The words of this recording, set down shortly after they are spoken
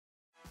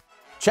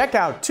Check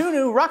out two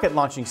new rocket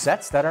launching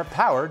sets that are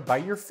powered by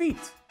your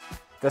feet.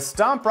 The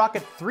STOMP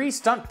ROCKET 3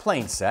 Stunt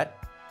Planes set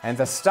and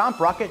the STOMP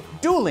ROCKET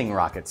Dueling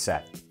Rocket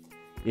set.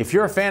 If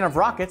you're a fan of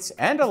rockets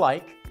and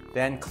alike,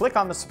 then click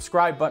on the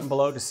subscribe button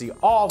below to see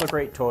all the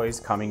great toys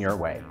coming your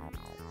way.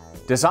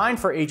 Designed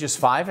for ages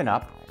 5 and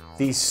up,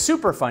 these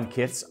super fun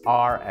kits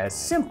are as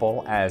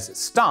simple as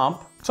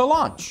stomp to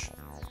launch.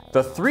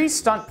 The 3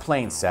 Stunt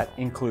Plane set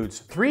includes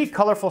 3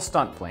 colorful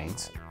stunt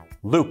planes,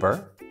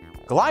 looper,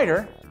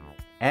 glider,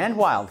 and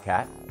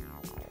wildcat,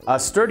 a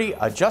sturdy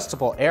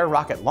adjustable air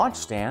rocket launch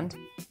stand,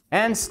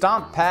 and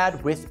stomp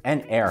pad with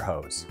an air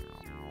hose.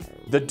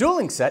 The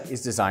dueling set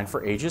is designed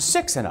for ages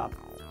 6 and up.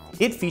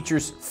 It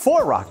features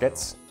 4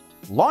 rockets,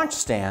 launch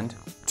stand,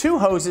 2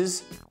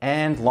 hoses,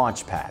 and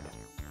launch pad.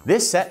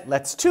 This set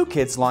lets 2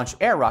 kids launch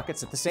air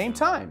rockets at the same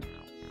time.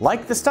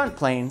 Like the stunt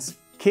planes,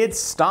 kids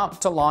stomp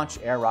to launch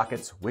air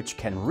rockets which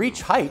can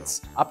reach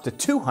heights up to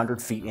 200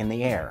 feet in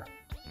the air.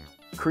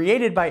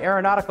 Created by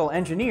aeronautical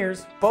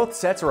engineers, both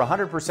sets are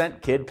 100%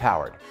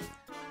 kid-powered.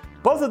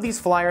 Both of these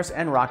flyers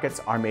and rockets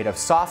are made of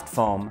soft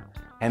foam,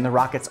 and the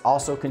rockets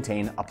also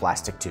contain a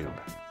plastic tube.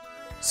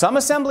 Some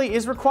assembly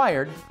is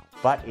required,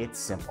 but it's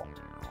simple.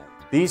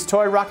 These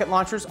toy rocket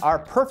launchers are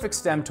perfect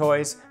STEM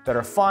toys that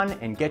are fun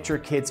and get your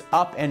kids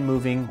up and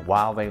moving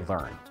while they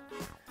learn.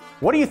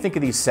 What do you think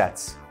of these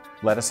sets?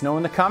 Let us know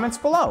in the comments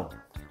below.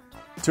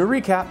 To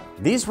recap,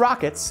 these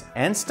rockets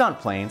and stunt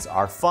planes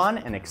are fun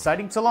and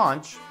exciting to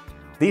launch.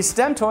 These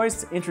STEM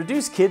toys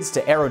introduce kids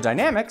to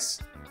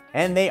aerodynamics,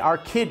 and they are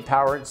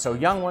kid-powered so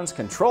young ones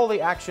control the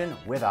action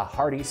with a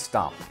hearty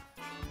stomp.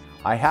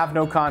 I have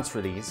no cons for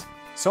these,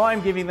 so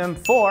I'm giving them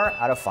 4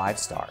 out of 5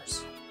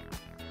 stars.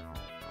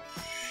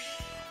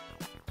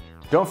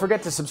 Don't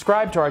forget to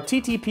subscribe to our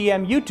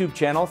TTPM YouTube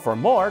channel for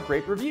more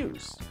great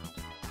reviews.